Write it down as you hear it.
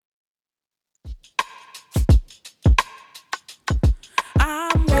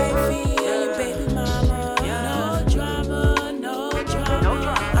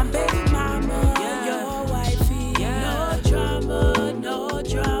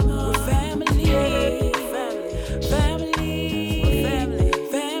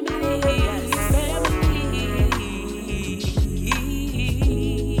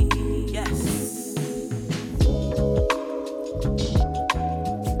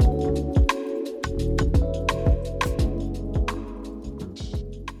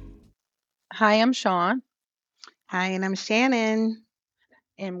Hi, I'm Sean, Hi, and I'm Shannon.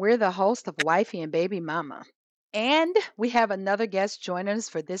 and we're the host of Wifey and Baby Mama. And we have another guest joining us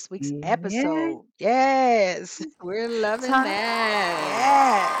for this week's Yeah, episode. Yes. we're loving Ta-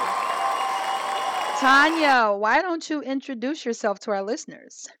 that. yes. Tanya, why don't you introduce yourself to our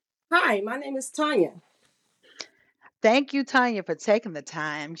listeners? Hi, my name is Tanya. Thank you, Tanya, for taking the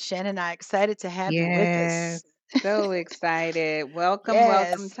time. Shannon and I are excited to have you with Yes, us. so excited. Welcome,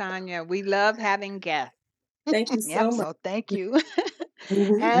 welcome, Yes. Tanya. We love having guests. Thank you Yep. so much. So thank you.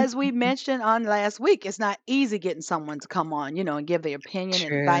 Mhm. As we mentioned on last week, it's not easy getting someone to come on, and give their opinion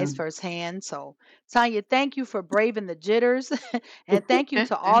and advice True. firsthand. So, Tanya, thank you for braving the jitters. And thank you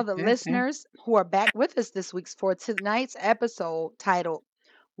to all the listeners who are back with us this week for tonight's episode titled,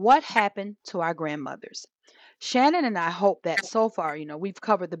 What Happened to Our Grandmothers? Shannon and I hope that so far, we've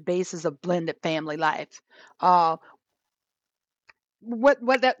covered the basis of blended family life. Uh,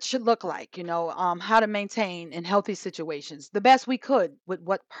 what that should look like, how to maintain in healthy situations the best we could with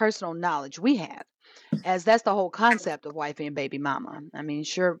what personal knowledge we have, as that's the whole concept of wifey and baby mama. I mean,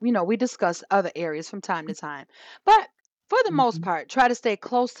 sure, we discuss other areas from time to time, but for the most Mhm. part, try to stay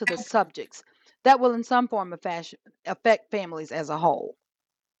close to the subjects that will, in some form of fashion, affect families as a whole.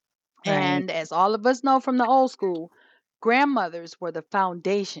 Right. And as all of us know from the old school, grandmothers were the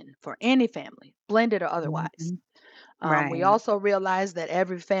foundation for any family, blended or otherwise. Mhm. We Right. also realize that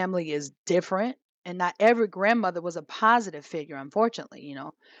every family is different, and not every grandmother was a positive figure, unfortunately.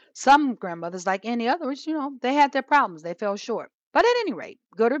 Some grandmothers, like any others, they had their problems, they fell short. But at any rate,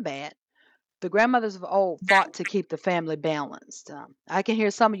 good or bad, the grandmothers of old fought to keep the family balanced. I can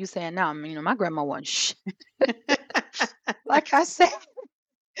hear some of you saying now, my grandma wasn't like I said,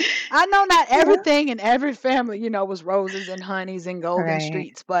 I know not Yeah. everything in every family, was roses and honeys and golden Right.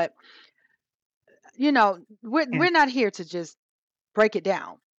 streets, but Yeah. we're not here to just break it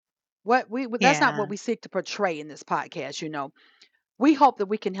down. That's not Yeah. what we seek to portray in this podcast. We hope that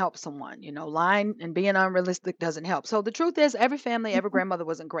we can help someone. Lying and being unrealistic doesn't help. So the truth is, every family, every grandmother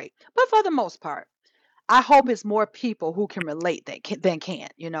wasn't great, but for the most part, I hope it's more people who can relate than can.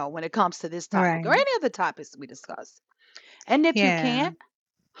 When it comes to this topic or Right. any other topics we discuss. And if you Yeah. can't,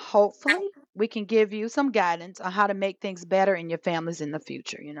 hopefully we can give you some guidance on how to make things better in your families in the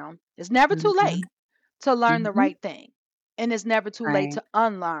future. It's never too Mhm. late to learn the Mhm. right thing, and it's never too late Right. to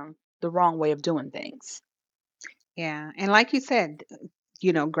unlearn the wrong way of doing things. Yeah. And like you said,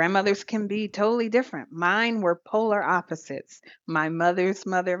 grandmothers can be totally different. Mine were polar opposites. My mother's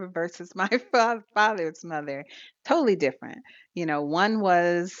mother versus my father's mother, totally different. One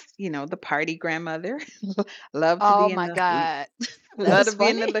was, the party grandmother, loved to Oh be in my the God. love to That's be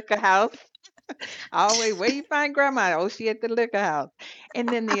in funny. the liquor house. Always, where you find grandma? Oh, she at the liquor house.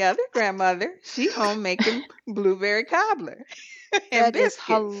 And then the other grandmother, she home making blueberry cobbler and That is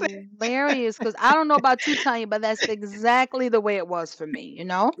biscuits. hilarious because I don't know about you, Tanya, but that's exactly the way it was for me.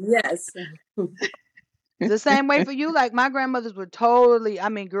 Yes. The same way for you. Like my grandmothers were totally, I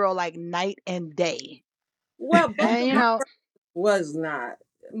mean, girl, like night and day. Well, both And, of you my know, was not.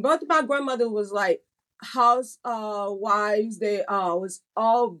 Both of my grandmother was like house wives. They was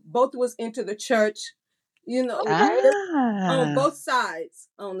all both was into the church. okay, Just on Ah, both sides,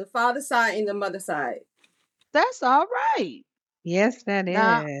 on the father side and the mother side. that's all right. yes, that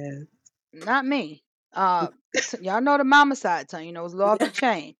Now, is. not me. Uh, y'all know the mama side, Tanya, it was law off the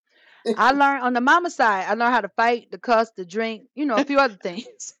chain. I learned on the mama side, I learned how to fight, to cuss, to drink, a few other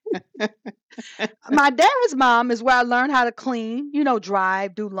things. My dad's mom is where I learned how to clean,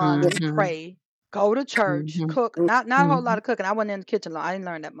 drive, do laundry, Mhm, pray, go to church, mhm, cook. Not a whole lot mhm. of cooking. I wasn't in the kitchen long. I didn't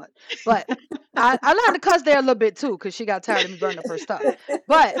learn that much. But I learned to cuss there a little bit too, because she got tired of me burning up her stuff.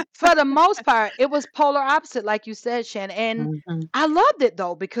 But for the most part, it was polar opposite, like you said, Shannon. And Mhm. I loved it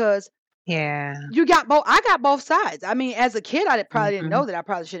though, because Yeah. you got both. I got both sides. I mean, as a kid, probably didn't know Mhm. that I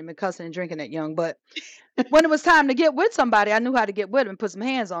probably shouldn't have been cussing and drinking that young. But when it was time to get with somebody, I knew how to get with them and put some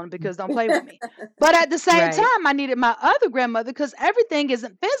hands on them because don't play with me. But at the same Right, time, I needed my other grandmother because everything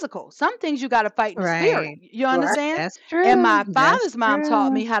isn't physical. Some things you got to fight in the spirit. right. You Right. understand? That's And true, my that's father's mom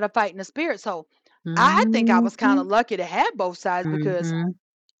taught true. me how to fight in the spirit. So I think I was kind Mhm, of lucky to have both sides because, mhm.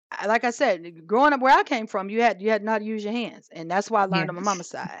 like I said, growing up where I came from, you had to know how to use your hands, and that's why I learned on my Yes. mama's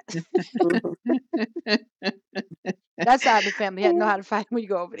side. That side of the family, you had to know how to fight when you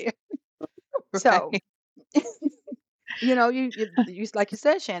go over there. So Right. you like you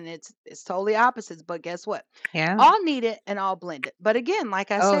said, Shannon, it's totally opposites, but guess what? Yeah. All needed and all blended. But again,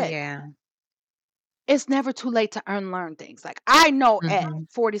 like I Oh, said, yeah. it's never too late to unlearn things. Like I know at Mhm.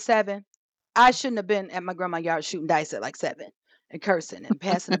 47, I shouldn't have been at my grandma's yard shooting dice at like 7 and cursing and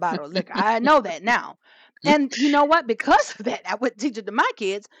passing a bottle of liquor. I know that now. And you know what? Because of that, I wouldn't teach it to my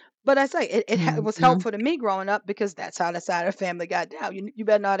kids. But I say it was Mhm. helpful to me growing up because that's how the side of the family got down. You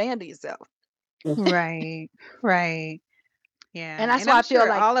better not handle yourself. Right. Right. And Yeah. that's And why I'm I feel sure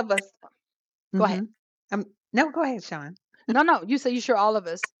like all of us. go ahead. Mhm. No, go ahead, Sean. No, no, you say you sure all of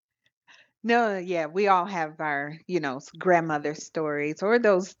us. No, yeah, we all have our, grandmother stories or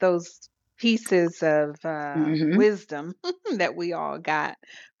those pieces of Hmm. wisdom that we all got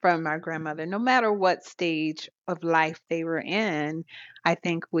from our grandmother. No matter what stage of life they were in, I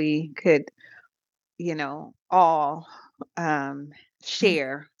think we could, all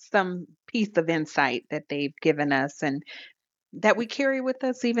share some piece of insight that they've given us and that we carry with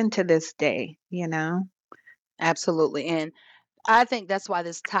us even to this day. Absolutely. And I think that's why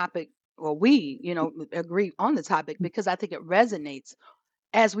this topic, well, we agree on the topic because I think it resonates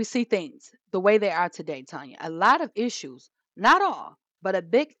as we see things the way they are today, Tanya. A lot of issues, not all, but a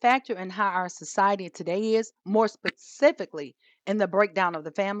big factor in how our society today is, more specifically in the breakdown of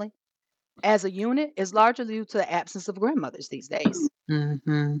the family as a unit, is largely due to the absence of grandmothers these days.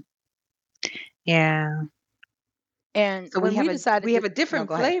 Hmm. Yeah. And So we when have we a decided we have to, a no, different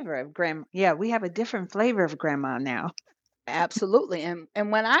go ahead. flavor of grandma. Yeah, we have a different flavor of grandma now. Absolutely. And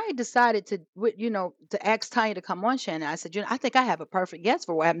when I decided to ask Tanya to come on, Shannon, I said, I think I have a perfect guest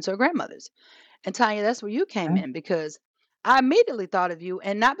for what happened to her grandmothers. And Tanya, that's where you came Okay. in because I immediately thought of you,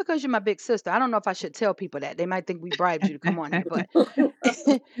 and not because you're my big sister. I don't know if I should tell people that. They might think we bribed you to come on here, but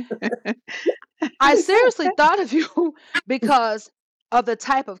I seriously thought of you because of the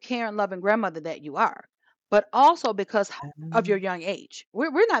type of caring, loving grandmother that you are, but also because of your Um, young age.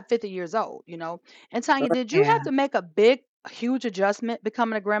 We're not 50 years old. And Tanya, did you have yeah. to make a huge adjustment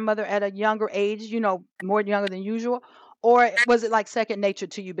becoming a grandmother at a younger age, more younger than usual? Or was it like second nature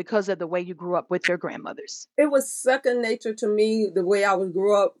to you because of the way you grew up with your grandmothers? It was second nature to me the way I was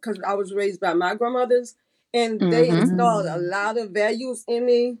grew up because I was raised by my grandmothers, and they Mm-hmm. installed a Mm, lot of values in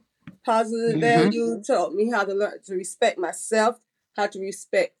me, positive Mm-hmm. values, taught me how to learn to respect myself, how to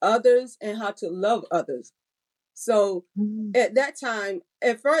respect others, and how to love others. So mm. at that time,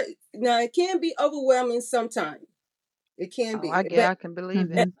 at first, now it can be overwhelming sometimes. It can Oh, be, but I can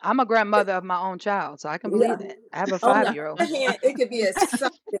believe it. Mhm. I'm a grandmother of my own child, so I can yeah. believe that. I have a On the 5-year-old. other hand, it can be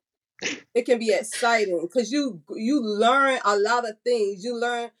exciting. It can be exciting because you learn a lot of things. You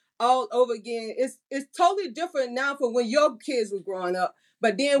learn all over again. It's totally different now from when your kids were growing up.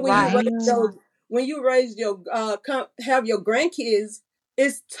 But then Right. when you raise your have your grandkids,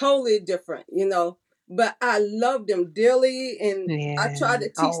 it's totally different. But I love them dearly, and I try Yeah. to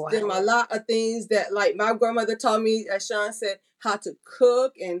teach Oh, them a lot of things that, like my grandmother taught me, as Sean said, how to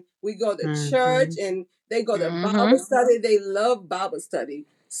cook, and we go to church, Mhm. and they go to mm-hmm. Bible study. They love Bible study.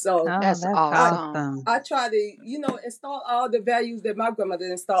 So Oh, That's that's I awesome. awesome. I try to, install all the values that my grandmother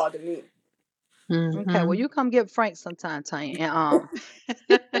installed in me. Okay, well, Mhm. you come get Frank sometime, Tanya. And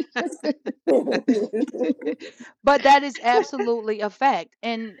but that is absolutely a fact.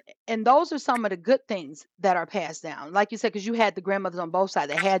 And those are some of the good things that are passed down. Like you said, because you had the grandmothers on both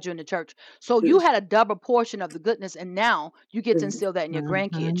sides, they had you in the church. So you had a double portion of the goodness, and now you get to instill that in your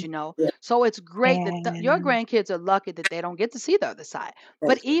grandkids, Mhm. you know. Yeah, So it's great that your Yeah. grandkids are lucky that they don't get to see the other side.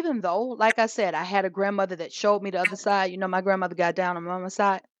 But that's right. even though, like I said, I had a grandmother that showed me the other side. My grandmother got down on mama's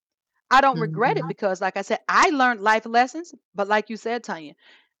side. I don't regret it Mhm. because, like I said, I learned life lessons. But like you said, Tanya,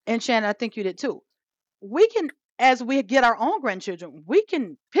 and Shannon, I think you did too. We can, as we get our own grandchildren, we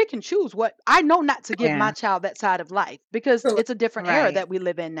can pick and choose what I know not to give my Yeah. child that side of life because Correct. it's a different era Right. that we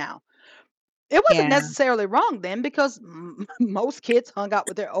live in now. It wasn't Yeah. necessarily wrong then because most kids hung out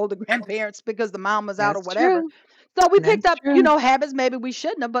with their older grandparents because the mom was out or That's whatever. true. So we picked That's up, true. habits maybe we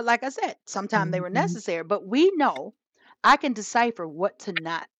shouldn't have, but like I said, sometimes they were Mhm. necessary. But we know I can decipher what to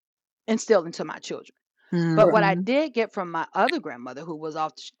not instill into my children. But Correct. what I Mhm. did get from my other grandmother, who was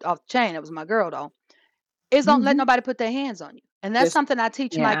off the chain, it was my girl though, is don't let Mhm. nobody put their hands on you. And that's Yes. something I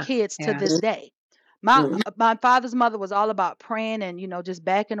teach my Yeah. kids to Yeah. this day. My Mhm. my father's mother was all about praying and just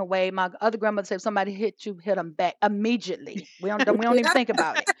backing away. My other grandmother said if somebody hit you, hit them back immediately. We don't even Yeah. think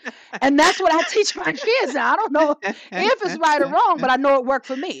about it. And that's what I teach my kids. Now I don't know if it's right or wrong, but I know it worked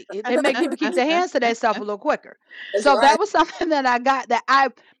for me. It make people keep their hands to themselves a little quicker. That's So right. that was something that I got that I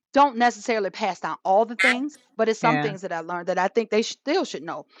don't necessarily pass down all the things, but it's some Yeah. things that I learned that I think they still should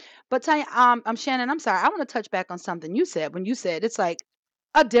know. But Tanya, I'm Shannon. I'm sorry. I want to touch back on something you said when you said it's like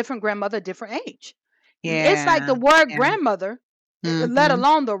a different grandmother, different age. It's like Yeah. the word Yeah. grandmother, let Mhm.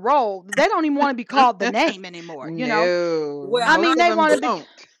 alone the role. They don't even want to be called the name anymore. No, Well, I most mean, of they them want to be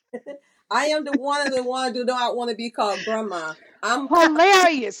don't. I am the one of the ones who don't want to be called grandma. I'm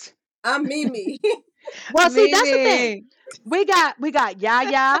hilarious. I'm Mimi. Well, see, that's the thing. Mimi. We got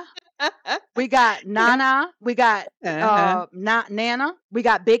Yaya. We got Yeah. Nana. We got Uh-huh. Nana. We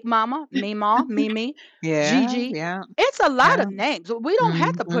got Big Mama, Mima, Mimi, Yeah, Gigi. yeah, It's a lot yeah. of names. We don't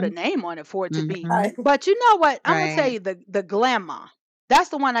have to put a Mhm, name on it for it to be. mhm. Right. But you know what? I'm gonna tell Right. you the glamour. That's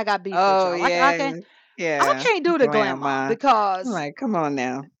the one I got beef with, Oh, y'all. yeah. I Yeah. can't do the glamour Grandma. I'm because like, "Come on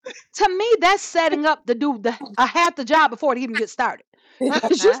now." to me that's setting up to do a half the job before it even gets started.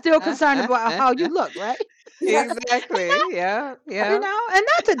 Because you're still concerned about how you look, right? Yes. Exactly. Yeah, You yeah. know, and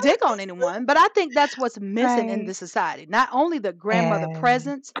not to dig on anyone, but I think that's what's missing in Right. the society. Not only the grandmother And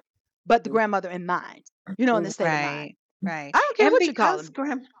presence, but the grandmother in mind. You know, in the state of mind. right, right. I don't care And what you call because them.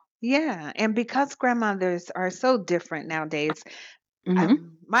 yeah, and because grandmothers are so different nowadays,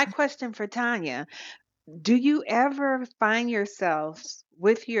 Hmm. my question for Tanya, do you ever find yourself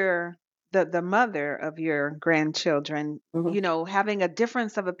with the mother of your grandchildren, Mhm. having a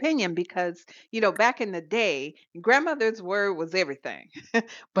difference of opinion because, back in the day, grandmother's word was everything.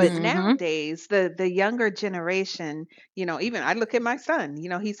 But Hmm. nowadays, the younger generation, even I look at my son,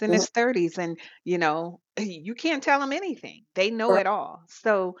 he's in Mhm. his 30s and, you can't tell him anything. They know Correct. it all.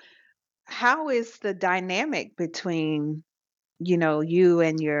 So, how is the dynamic between you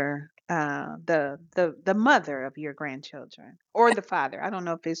and the mother of your grandchildren or the father. I don't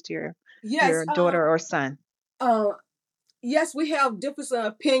know if it's Yes. your daughter or son. Uh, yes, we have difference of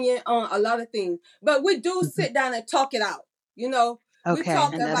opinion on a lot of things, but we do Mhm. sit down and talk it out. We Okay.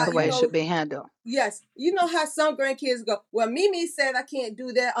 talk And that's the about, way it Okay. should be handled. yes, you know how some grandkids go, well, Mimi said I can't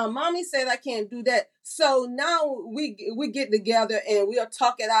do that, or Mommy said I can't do that. So now we get together and we'll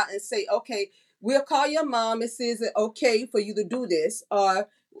talk it out and say, okay, we'll call your mom and say, is it okay for you to do this, or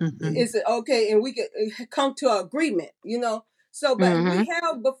Mhm. is it okay? And we can come to an agreement. So, but Hmm. we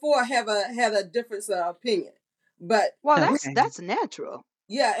have before have had a difference of opinion, but Well, we, Okay. that's natural.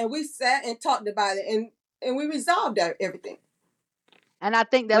 yeah, and we sat and talked about it, and we resolved everything. And I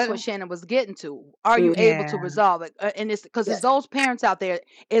think that's what Well, Shannon was getting to. Are you Mm. able to yeah. resolve it? And it's because it's Yes, those parents out there,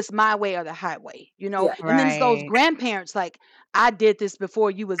 it's my way or the highway, you know? yeah, And then it's those Right. grandparents like, I did this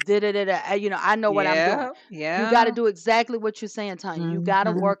before you was did it. I know what I'm doing. Yeah. You got to Yeah. do exactly what you're saying, Tanya. You got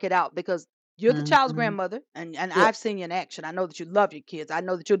to Mhm. work it out because you're the child's Mhm. grandmother, and yeah, I've seen you in action. I know that you love your kids. I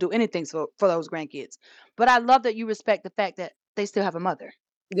know that you'll do anything for those grandkids. But I love that you respect the fact that they still have a mother.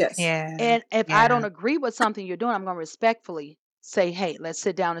 yes, Yeah. And if I Yeah. don't agree with something you're doing, I'm going to respectfully say, hey, let's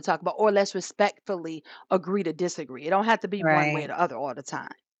sit down and talk about, or let's respectfully agree to disagree. It don't have to be one way or Right. the other all the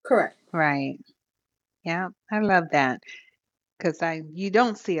time. correct. Right. Yeah. I love that. Because you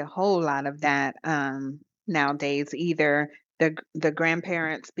don't see a whole lot of that nowadays either. The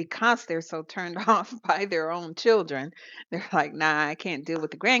grandparents, because they're so turned off by their own children, they're like, nah, I can't deal with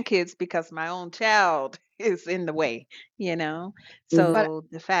the grandkids because my own child is in the way, you know. Hmm. But So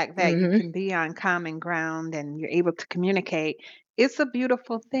the fact that you hmm can be on common ground and you're able to communicate, it's a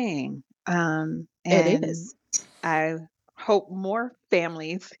beautiful thing. it And is. I hope more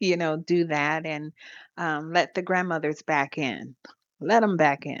families, do that and let the grandmothers back in. Let them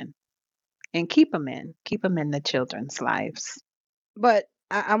back in and keep them in the children's lives. But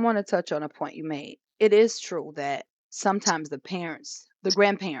I want to touch on a point you made. It is true that sometimes the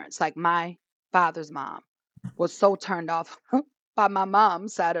grandparents, like my father's mom, was so turned off by my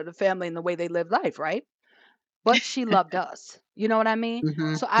mom's side of the family and the way they lived life, right? But she loved us. You know what I mean?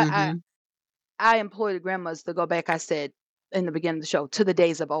 Mhm, So mhm. I employ the grandmas to go back, I said in the beginning of the show, to the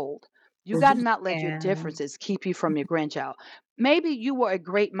days of old. You got Hmm. to not let your Yeah. differences keep you from your grandchild. Maybe you were a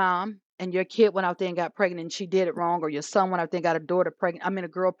great mom and your kid went out there and got pregnant and she did it wrong, or your son went out there and got a daughter pregnant, a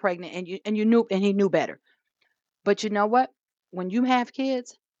girl pregnant, and you knew and he knew better. But you know what? When you have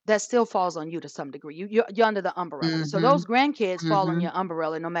kids, that still falls on you to some degree. You're under the umbrella. So those Mhm, grandkids fall on mhm. your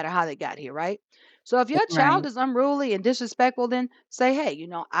umbrella no matter how they got here, right? So if your child Right. is unruly and disrespectful, then say, hey,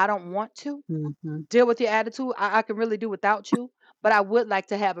 I don't want to Mhm. deal with your attitude. I can really do without you, but I would like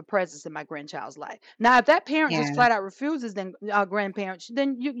to have a presence in my grandchild's life. Now, if that parent just Yeah. flat out refuses, then our grandparents,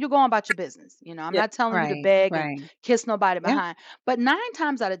 then you're going about your business. I'm Yeah, not telling you to Right. beg and Right. kiss nobody Yeah. behind. But 9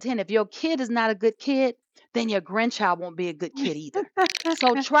 times out of 10, if your kid is not a good kid, then your grandchild won't be a good kid either.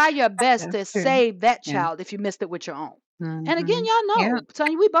 So try your best to That's true. save that Yeah. child if you missed it with your own. And again, Mhm. y'all Yeah. know,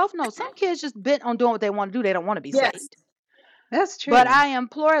 Tanya, we both know some kids just bent on doing what they want to do. They don't want to be yes, saved. That's But true. I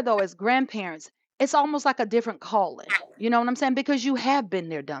implore though, as grandparents, it's almost like a different calling. You know what I'm saying? Because you have been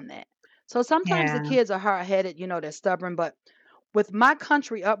there, done that. So sometimes the Yeah. kids are hard headed, they're stubborn. But with my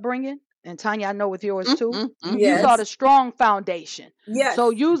country upbringing, and Tanya, I know with yours too, Mhm, you mhm. taught yes, a strong foundation. yes. So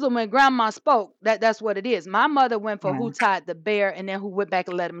usually when grandma spoke, that's what it is. My mother went for Yeah. who tied the bear and then who went back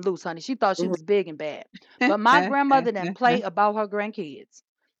and let him loose, honey. She thought she Hmm. was big and bad. But my grandmother didn't play about her grandkids.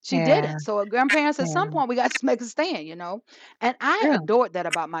 She Yeah. didn't. So grandparents, at some Yeah. point, we got to make a stand, you know. And I True. adored that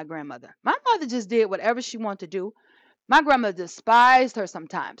about my grandmother. My mother just did whatever she wanted to do. My grandmother despised her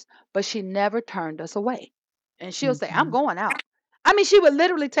sometimes, but she never turned us away. And she'll say, I'm Mhm. going out. I mean, she would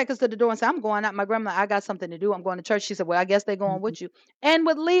literally take us to the door and say, I'm going out. My grandma, I got something to do. I'm going to church. She said, well, I guess they're going Mhm. with you. And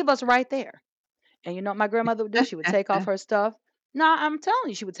would leave us right there. And you know what my grandmother would do? She would take off her stuff. No, I'm telling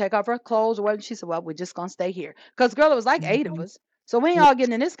you, she would take off her clothes or whatever. She said, well, we're just going to stay here. Because, girl, it was like 8 of Mhm. us. So we ain't all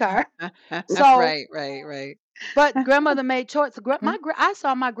getting in this car. So, Right, right, right. but grandmother made choice. Mhm. I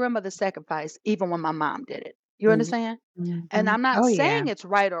saw my grandmother sacrifice even when my mom did it. You Mhm. understand? And Mhm. I'm not Oh, yeah. saying it's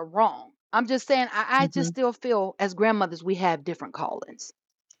right or wrong. I'm just saying I just Mhm. still feel as grandmothers we have different callings.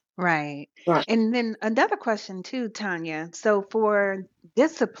 Right. Right. And then another question too, Tanya. So for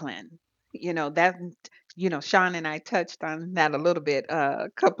discipline, that Sean and I touched on that a little bit a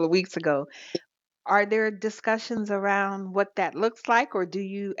couple of weeks ago. Are there discussions around what that looks like, or do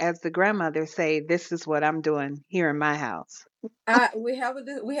you, as the grandmother, say, "This is what I'm doing here in my house"? We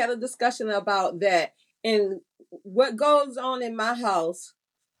had a discussion about that, and what goes on in my house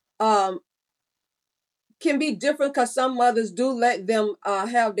um can be different because some mothers do let them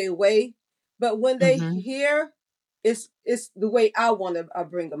have their way, but when they Mhm. hear, it's the way I want to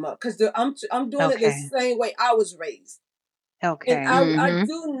bring them up because I'm doing it the Okay. same way I was raised, and Okay. I Mm-hmm.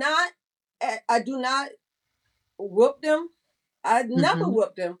 do not whoop them. I never Mhm.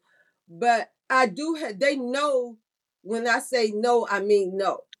 whoop them, but I do. They know when I say no, I mean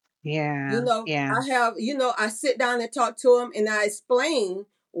no. Yeah. Yeah. I sit down and talk to them, and I explain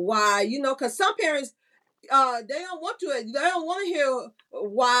why. Because some parents they don't want to hear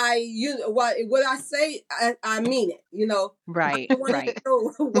why why what I say I mean it. I Right. don't want to Right.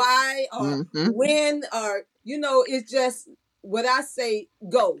 hear why or Mhm. when or it's just what I say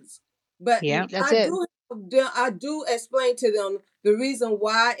goes. But Yeah. That's it. I do explain to them the reason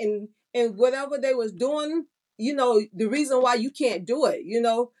why, and whatever they was doing, the reason why you can't do it,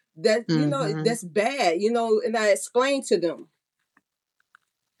 that Mhm. that's bad, and I explain to them.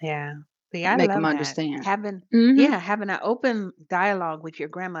 Yeah. See, I Make them love that. understand. Having, Mm-hmm. yeah, having an open dialogue with your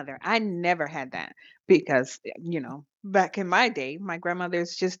grandmother. I never had that because, back in my day, my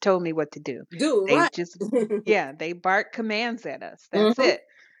grandmothers just told me what to do. Do They right. just, yeah, they bark commands at us. That's Hmm. it.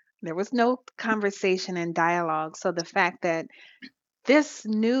 There was no conversation and dialogue. So the fact that this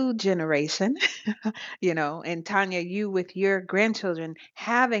new generation, and Tanya, you with your grandchildren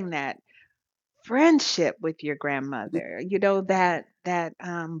having that friendship with your grandmother, that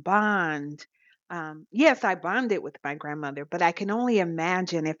bond. Yes, I bonded with my grandmother, but I can only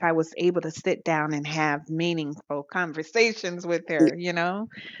imagine if I was able to sit down and have meaningful conversations with her.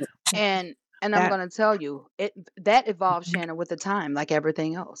 And I'm That gonna tell you, that evolved, Shannon, with the time, like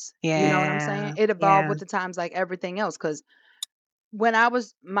everything else. You know what I'm yeah, saying? It evolved yeah, with the times like everything else. Because when I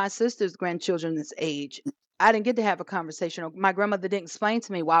was my sister's grandchildren's age, I didn't get to have a conversation. Or my grandmother didn't explain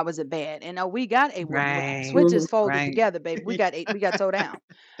to me why was it bad. And we got a whooping with right, switches folded right. together, baby. We got towed down.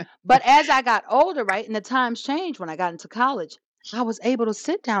 But as I got older, right, and the times changed when I got into college, I was able to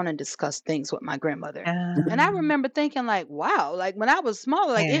sit down and discuss things with my grandmother. And I Um, remember thinking, like, wow, like when I was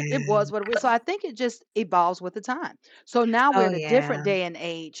smaller, like it yeah. was what it was. So I think it just evolves with the time. So now we're Oh at a different yeah, day and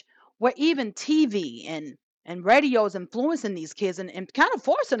age where even TV and radio is influencing these kids and kind of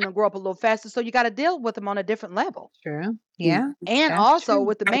forcing them to grow up a little faster. So you got to deal with them on a different level. true. Yeah, And that's also true.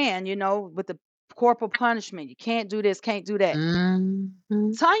 with the man, with the corporal punishment, you can't do this, can't do that. Hmm.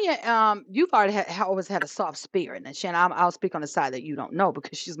 Tanya, you've already always had a soft spirit, and Shannon, I'll speak on the side that you don't know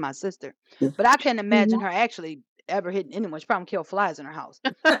because she's my sister. But I can't imagine her actually ever hitting anyone. She probably kill flies in her house.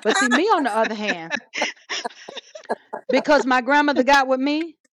 But see, me on the other hand, because my grandmother got with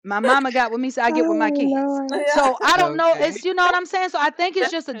me, my mama got with me, so I get with my Oh kids. Lord. Yeah. So I don't know. Okay. It's you know what I'm saying. So I think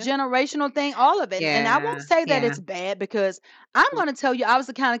it's just a generational thing, all of it. And I won't Yeah, say that yeah. it's bad because I'm gonna tell you I was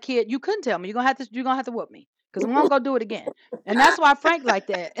the kind of kid you couldn't tell me. You're gonna have to whoop me because I'm gonna go do it again. And that's why Frank like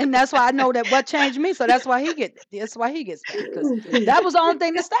that. And that's why I know that what changed me. So that's why he gets mad because that was the only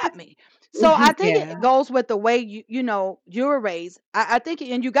thing to stop me. So I think Yeah, it goes with the way you were raised. I think,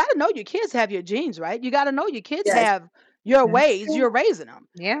 and you got to know your kids have your genes, right? You got to know your kids Yes. have your that's ways. true. You're raising them.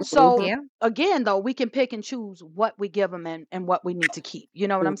 Yeah, Mhm. So yeah. again, though, we can pick and choose what we give them and what we need to keep. You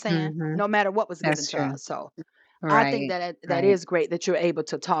know what I'm saying? Mhm. No matter what was given That's to true. us. So I think Right, that right. is great that you're able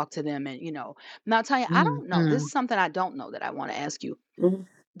to talk to them and Now, Tanya, I don't know. This Mhm. is something I don't know that I want to ask you. Mhm.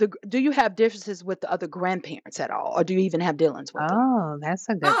 Do you have differences with the other grandparents at all, or do you even have dealings with them? Oh, that's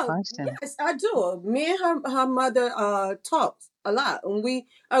a good Oh, question. yes, I do. Me and her mother talks a lot, and we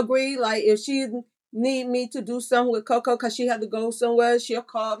agree. Like if she need me to do something with Coco because she had to go somewhere, she'll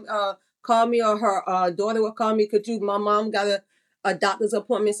call me, or her daughter will call me. Could you? My mom gotta. a doctor's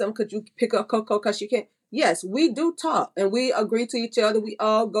appointment, something, could you pick up Coco because you can't? Yes, we do talk and we agree to each other. We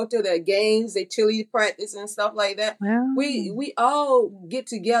all go to their games, their cheerleading practice and stuff like that. Well, We all get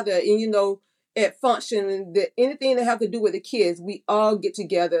together and at function that anything that have to do with the kids, we all get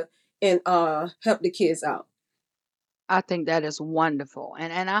together and help the kids out. I think that is wonderful.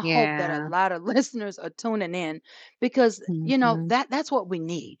 And I hope that a yeah. lot of listeners are tuning in because, Hmm. that's what we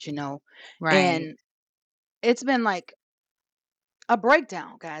need, Right. And it's been like a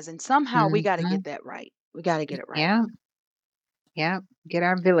breakdown, guys, and somehow we got to Hmm. get that right. We got to get it right. Yeah. Yeah. Get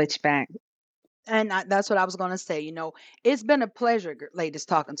our village back. And that's what I was going to say. It's been a pleasure, ladies,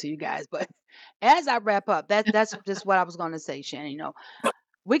 talking to you guys. But as I wrap up, that's just what I was going to say, Shannon.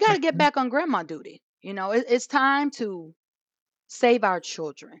 We got to get Mhm. back on grandma duty. It's time to save our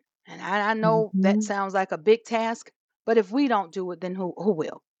children. And I know that Mhm. sounds like a big task, but if we don't do it, then who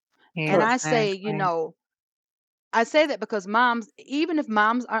will? And Correct. I say, Exactly. I say that because moms, even if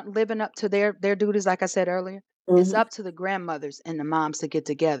moms aren't living up to their duties, like I said earlier, it's Hmm. up to the grandmothers and the moms to get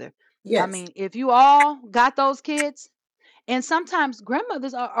together. I Yes. mean, if you all got those kids, and sometimes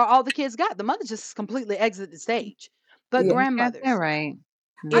grandmothers are all the kids got, the mother just completely exit the stage. But Yeah. You got that grandmothers, right.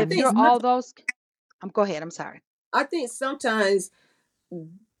 I if think you're Mhm. all those, go ahead. I'm sorry. I think sometimes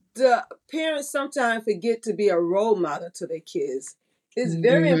the parents sometimes forget to be a role model to their kids. It's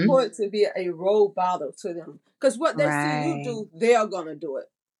very Mm-hmm. Mhm. important to be a role model to them because what they see you Right. do, they are gonna do it.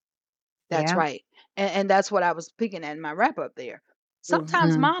 That's Yeah. right. And that's what I was speaking at in my wrap up there. Hmm.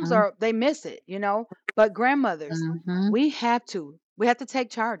 Sometimes moms Mhm. they miss it, but grandmothers, Mhm. we have to take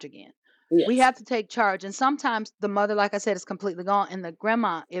charge again. We Yes. have to take charge. And sometimes the mother, like I said, is completely gone. And the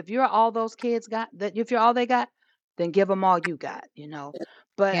grandma, if you're all those kids got, that if you're all they got, then give them all you got.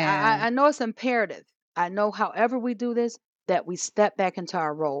 But Yeah. I know it's imperative. I know however we do this, that we step back into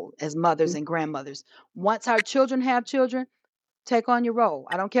our role as mothers and grandmothers. Once our children have children, take on your role.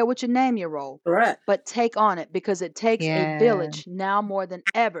 I don't care what you name your role, Correct. but take on it because it takes a Yeah. village now more than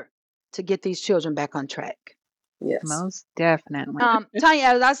ever to get these children back on track. Yes. Most definitely. Tanya,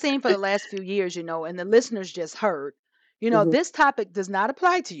 as I've seen for the last few years, and the listeners just heard, Hmm. this topic does not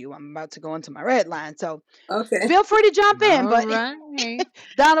apply to you. I'm about to go into my red line, so Okay. feel free to jump in, All but right.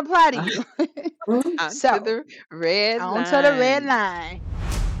 don't apply to you. Mhm. Onto So, the red on to the red line. line.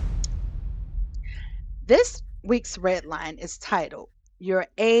 This week's red line is titled, Your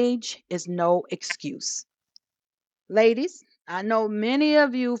Age is No Excuse. Ladies, I know many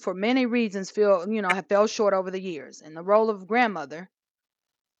of you, for many reasons, have fell short over the years. And the role of grandmother,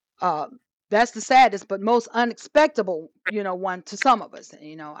 uh, that's the saddest but most unexpected, one to some of us.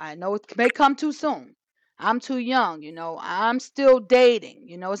 I know it may come too soon. I'm too young, I'm still dating,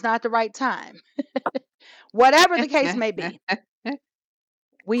 it's not the right time. Whatever the case may be,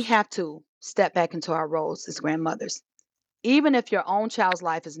 we have to step back into our roles as grandmothers. Even if your own child's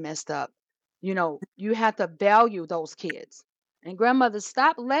life is messed up, you have to value those kids. And grandmothers,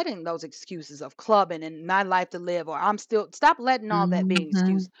 stop letting those excuses of clubbing and my life to live, or I'm still, stop letting all that be an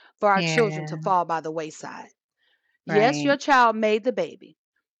excuse Mhm. for our children Yeah. to fall by the wayside. Yes, Right. your child made the baby,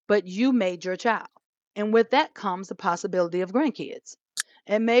 but you made your child. And with that comes the possibility of grandkids.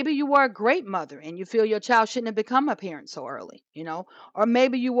 And maybe you were a great mother and you feel your child shouldn't have become a parent so early. Or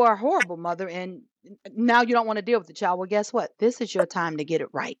maybe you were a horrible mother and now you don't want to deal with the child. Well, guess what? This is your time to get it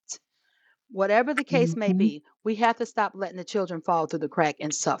right. Whatever the case may Mhm. be, we have to stop letting the children fall through the crack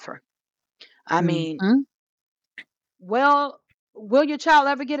and suffer. I mean, Mhm. well, will your child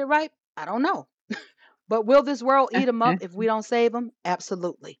ever get it right? I don't know. But will this world eat them up if we don't save them?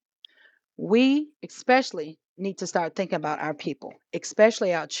 Absolutely. We especially need to start thinking about our people,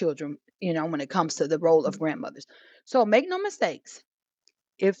 especially our children, when it comes to the role of grandmothers. So make no mistakes.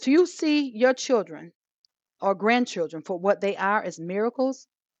 If you see your children or grandchildren for what they are as miracles,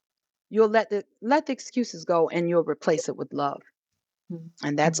 you'll let the excuses go and you'll replace it with love.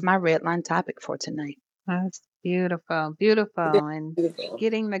 And that's Mhm. my red line topic for tonight. That's beautiful, beautiful. And Beautiful.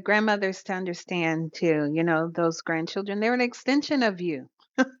 getting the grandmothers to understand too, those grandchildren, they're an extension of you.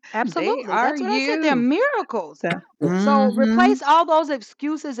 They Absolutely. are That's what I said. They're you. miracles. So, So mhm. replace all those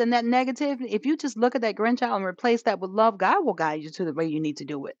excuses and that negative. If you just look at that grandchild and replace that with love, God will guide you to the way you need to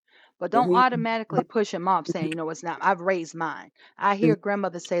do it. But don't Hmm. automatically push him off saying, it's not. I've raised mine. I hear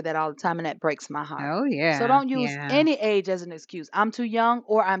grandmothers say that all the time, and that breaks my heart. Oh So yeah, don't use yeah. any age as an excuse. I'm too young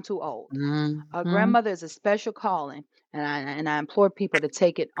or I'm too old. A Mhm. grandmother is a special calling, and I implore people to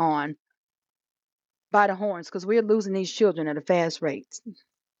take it on by the horns because we're losing these children at a fast rate.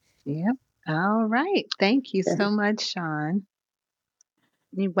 Yep. All right. Thank you so much, Sean.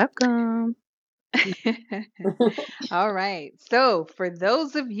 You're welcome. All right. So, for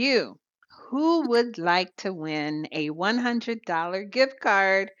those of you Who would like to win a $100 gift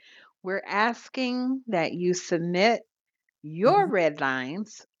card? We're asking that you submit your Mhm. red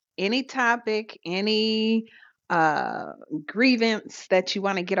lines, any topic, any uh, grievance that you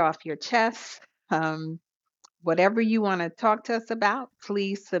want to get off your chest, whatever you want to talk to us about,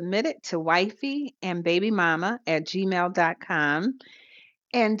 please submit it to wifey and babymama at gmail.com.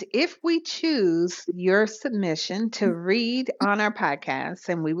 And if we choose your submission to read on our podcast,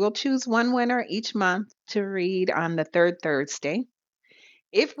 and we will choose one winner each month to read on the third Thursday,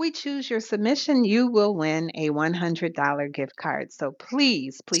 if we choose your submission, you will win a $100 gift card. So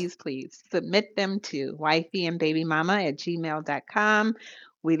please, please, please submit them to wifey and babymama at gmail.com.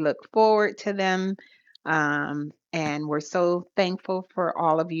 We look forward to them. And we're so thankful for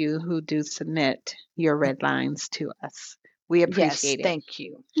all of you who do submit your red lines to us. We Yes, appreciate it. thank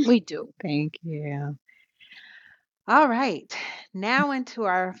you. We do. Thank you. All right. Now into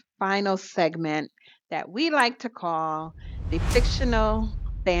our final segment that we like to call the fictional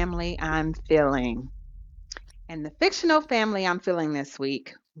family I'm feeling. And the fictional family I'm feeling this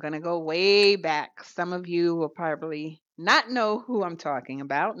week, I'm going to go way back. Some of you will probably not know who I'm talking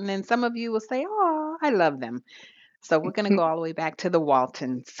about. And then some of you will say, oh, I love them. So we're going to go all the way back to the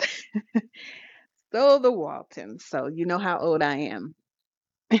Waltons. So the Waltons. So you know how old I am.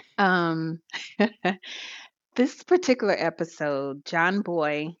 Um, this particular episode, John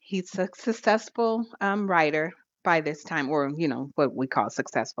Boy, he's a successful writer by this time, or what we call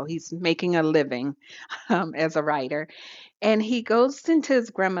successful. He's making a living as a writer, and he goes into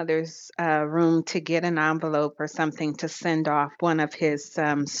his grandmother's room to get an envelope or something to send off one of his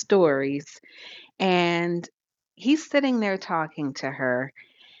stories, and he's sitting there talking to her,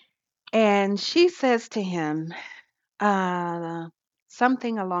 and she says to him, uh,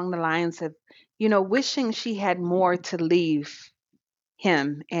 something along the lines of, wishing she had more to leave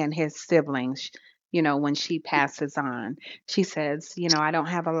him and his siblings, when she passes on. She says, I don't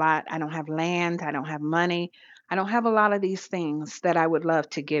have a lot. I don't have land. I don't have money. I don't have a lot of these things that I would love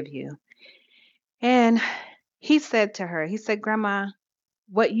to give you. And he said to her, he said, Grandma,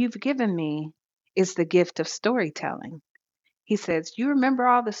 what you've given me is the gift of storytelling. He says, you remember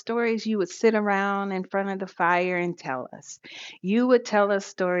all the stories you would sit around in front of the fire and tell us? You would tell us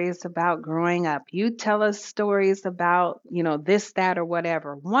stories about growing up. You'd tell us stories about, this, that, or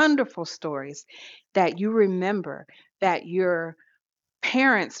whatever. Wonderful stories that you remember, that your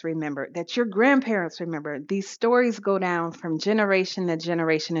parents remember, that your grandparents remember. These stories go down from generation to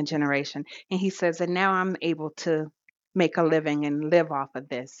generation to generation. And he says, and now I'm able to make a living and live off of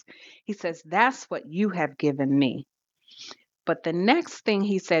this. He says, that's what you have given me. But the next thing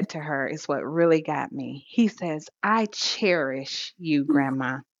he said to her is what really got me. He says, I cherish you,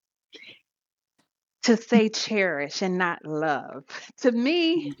 Grandma. To say cherish and not love. To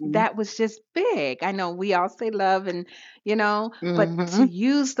me, Hmm. that was just big. I know we all say love and, but to Hmm.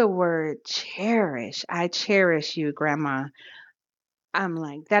 use the word cherish, I cherish you, Grandma. I'm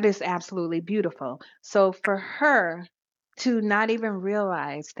like, that is absolutely beautiful. So for her to not even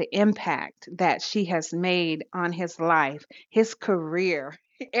realize the impact that she has made on his life, his career,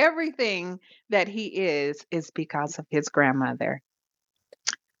 everything that he is because of his grandmother.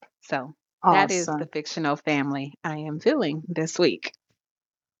 So that is the Awesome. fictional family I am feeling this week.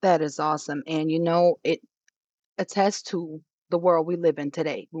 That is awesome. And it attests to the world we live in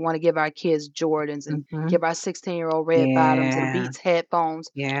today. We want to give our kids Jordans and Hmm. give our 16-year-old red bottoms and Yeah. Beats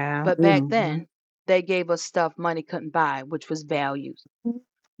headphones. Yeah. But back Hmm. then, they gave us stuff money couldn't buy, which was values,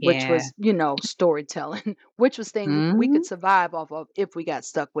 which Yeah. was, storytelling, which was things we Hmm. could survive off of if we got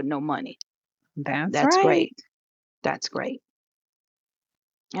stuck with no money. That's That's right. great. That's great.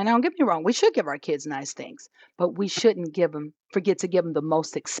 And don't get me wrong, we should give our kids nice things, but we shouldn't forget to give them the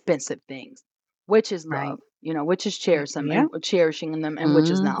most expensive things, which is Right. love, which is cherishing Yeah. and cherishing them, and which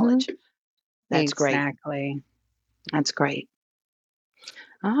is Hmm. knowledge. That's great. Exactly. That's great.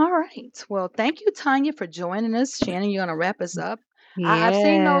 All right. Well, thank you, Tanya, for joining us. Shannon, you're gonna wrap us up. I've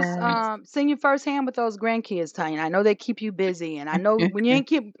seen Yes. seen you firsthand with those grandkids, Tanya. I know they keep you busy, and I know when you ain't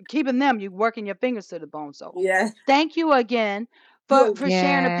keeping them, you working your fingers to the bone. So, Yeah. thank you again You're for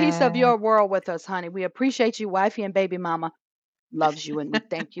sharing a piece of Yeah. your world with us, honey. We appreciate you, wifey and baby mama loves you, and we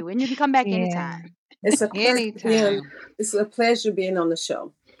thank you. And you can come back Yeah. anytime. it's a pleasure being Anytime. it's a pleasure being on the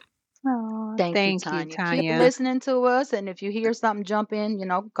show. Oh, Thank you, thank you, Tanya. Keep Tanya. listening to us, and if you hear something jump in,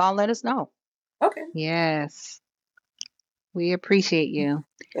 call, let us know. Okay. Yes. We appreciate you.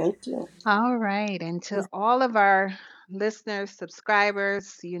 Thank you. All right. And to all of our listeners,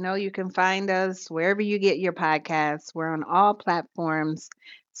 subscribers, you can find us wherever you get your podcasts. We're on all platforms.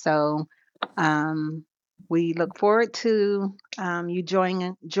 So, um, we look forward to you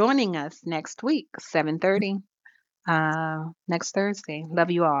joining us next week, 7:30, next Thursday.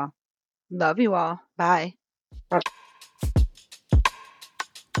 Love you all. Love you all. Bye.